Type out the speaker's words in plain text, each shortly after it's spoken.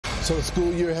So the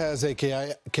school year has a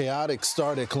chaotic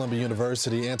start at Columbia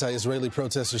University. Anti-Israeli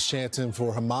protesters chanting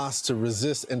for Hamas to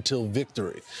resist until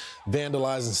victory,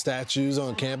 vandalizing statues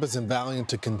on campus and vowing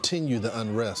to continue the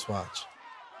unrest. Watch.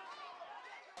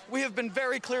 We have been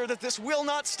very clear that this will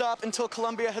not stop until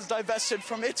Columbia has divested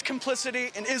from its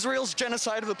complicity in Israel's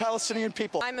genocide of the Palestinian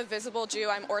people. I'm a visible Jew.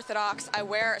 I'm Orthodox. I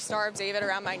wear a Star of David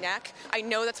around my neck. I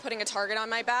know that's putting a target on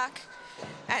my back.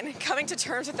 And coming to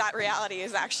terms with that reality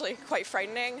is actually quite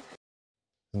frightening.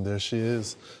 And there she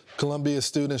is. Columbia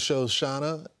students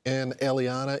Shoshana and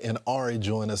Eliana and Aryeh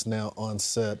join us now on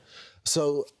set.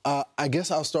 So I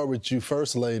guess I'll start with you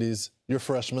first, ladies. You're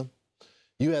freshmen.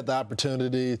 You had the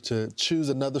opportunity to choose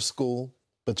another school,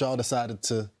 but y'all decided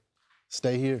to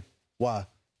stay here. Why?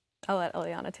 I'll let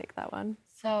Eliana take that one.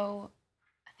 So,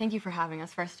 thank you for having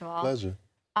us, first of all. Pleasure.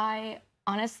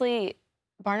 Honestly,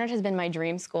 Barnard has been my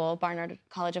dream school. Barnard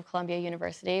College of Columbia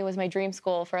University was my dream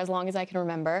school for as long as I can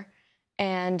remember.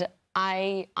 And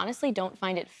I honestly don't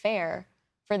find it fair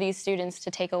for these students to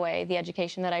take away the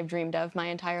education that I've dreamed of my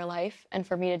entire life and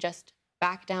for me to just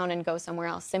back down and go somewhere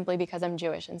else simply because I'm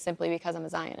Jewish and simply because I'm a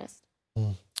Zionist.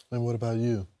 And what about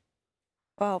you?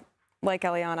 Well, like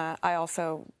Eliana, I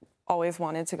also always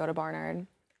wanted to go to Barnard.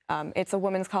 It's a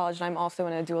women's college, and I'm also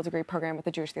in a dual degree program with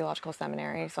the Jewish Theological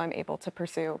Seminary, so I'm able to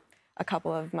pursue a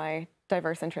couple of my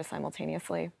diverse interests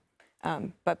simultaneously.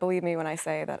 But believe me when I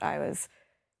say that I was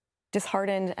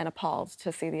disheartened and appalled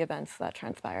to see the events that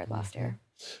transpired last year.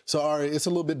 So, Aryeh, it's a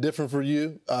little bit different for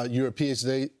you. You're a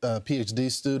PhD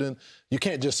student. You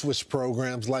can't just switch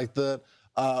programs like that.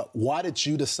 Why did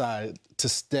you decide to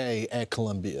stay at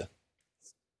Columbia?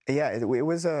 Yeah, it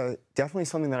was definitely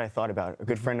something that I thought about. A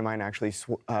good friend of mine actually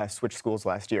switched schools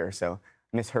last year, so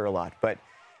I miss her a lot. But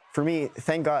for me,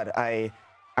 thank God,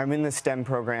 I'm in the STEM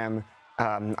program.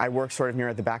 I work sort of near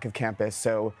at the back of campus,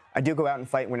 so I do go out and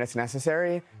fight when it's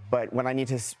necessary, but when I need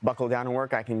to buckle down and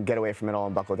work, I can get away from it all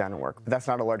and buckle down and work. But that's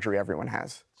not a luxury everyone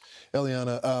has.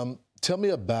 Eliana, tell me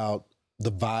about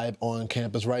the vibe on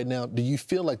campus right now. Do you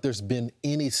feel like there's been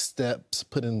any steps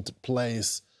put into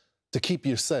place to keep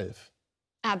you safe?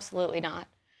 Absolutely not.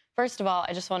 First of all,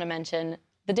 I just want to mention,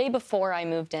 the day before I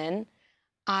moved in,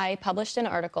 I published an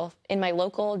article in my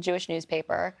local Jewish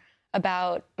newspaper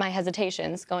about my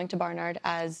hesitations going to Barnard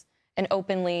as an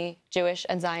openly Jewish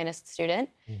and Zionist student.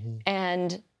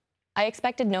 And I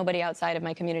expected nobody outside of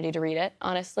my community to read it,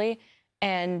 honestly.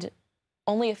 And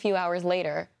only a few hours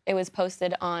later, it was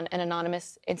posted on an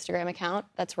anonymous Instagram account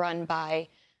that's run by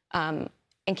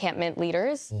encampment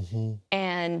leaders.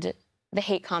 And the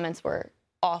hate comments were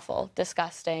awful,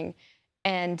 disgusting.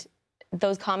 And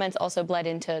those comments also bled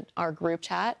into our group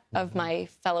chat of my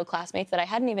fellow classmates that I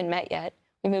hadn't even met yet.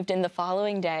 We moved in the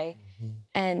following day,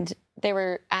 and they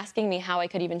were asking me how I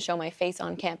could even show my face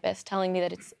on campus, telling me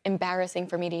that it's embarrassing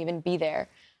for me to even be there.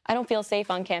 I don't feel safe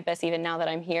on campus even now that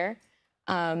I'm here.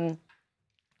 From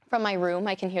my room,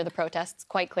 I can hear the protests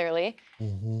quite clearly.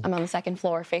 I'm on the second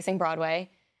floor facing Broadway.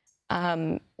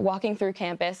 Walking through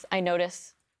campus, I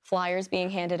notice flyers being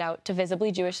handed out to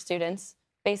visibly Jewish students,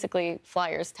 basically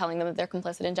flyers telling them that they're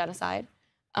complicit in genocide.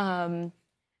 And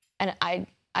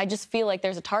I just feel like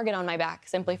there's a target on my back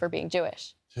simply for being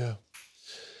Jewish. Yeah.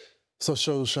 So,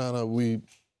 Shoshana, we've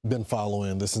been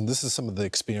following this, and this is some of the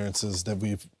experiences that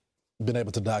we've been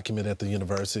able to document at the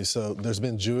university. So there's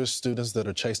been Jewish students that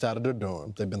are chased out of their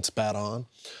dorm. They've been spat on,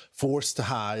 forced to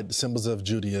hide symbols of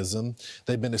Judaism.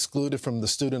 They've been excluded from the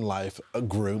student life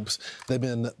groups. They've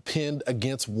been pinned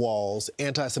against walls.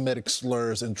 Anti-Semitic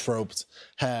slurs and tropes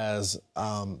has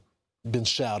been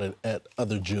shouted at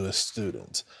other Jewish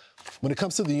students. When it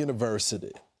comes to the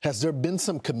university, has there been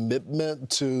some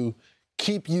commitment to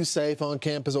keep you safe on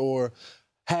campus, or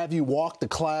have you walked the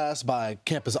class by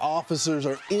campus officers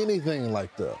or anything like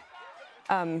that?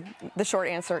 The short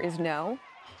answer is no.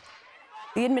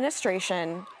 The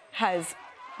administration has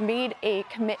made a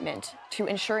commitment to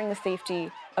ensuring the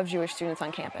safety of Jewish students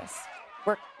on campus.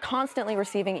 We're constantly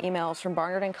receiving emails from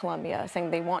Barnard and Columbia saying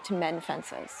they want to mend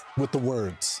fences. With the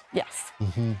words. Yes.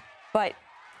 But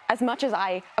as much as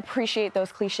I appreciate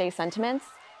those cliche sentiments,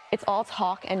 it's all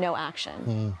talk and no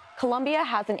action. Columbia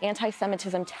has an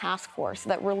anti-Semitism task force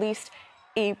that released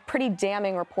a pretty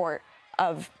damning report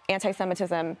of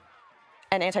anti-Semitism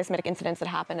and anti-Semitic incidents that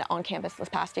happened on campus this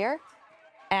past year.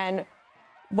 And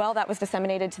while that was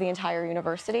disseminated to the entire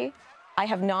university, I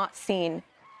have not seen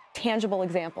tangible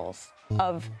examples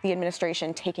of the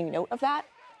administration taking note of that.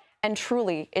 And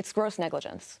truly, it's gross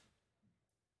negligence.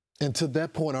 And to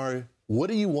that point, Aryeh, what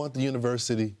do you want the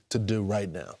university to do right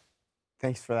now?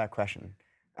 Thanks for that question.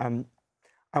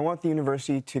 I want the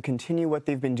university to continue what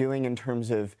they've been doing in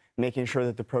terms of making sure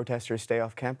that the protesters stay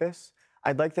off campus.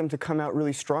 I'd like them to come out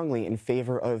really strongly in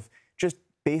favor of just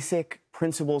basic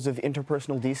principles of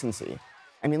interpersonal decency.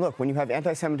 I mean, look, when you have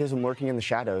anti-Semitism lurking in the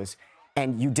shadows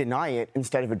and you deny it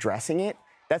instead of addressing it,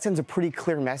 that sends a pretty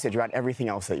clear message about everything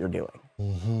else that you're doing.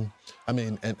 Mm-hmm. I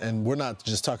mean, and we're not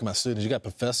just talking about students. You got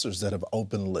professors that have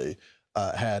openly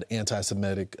had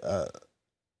anti-Semitic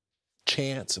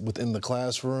chants within the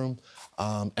classroom,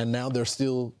 and now they're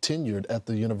still tenured at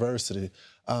the university.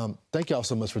 Thank y'all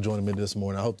so much for joining me this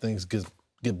morning. I hope things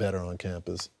get better on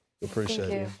campus. Appreciate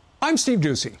it. I'm Steve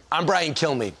Ducey. I'm Brian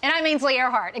Kilmeade. And I'm Ainsley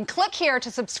Earhart. And click here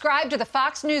to subscribe to the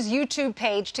Fox News YouTube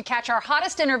page to catch our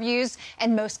hottest interviews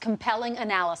and most compelling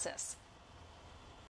analysis.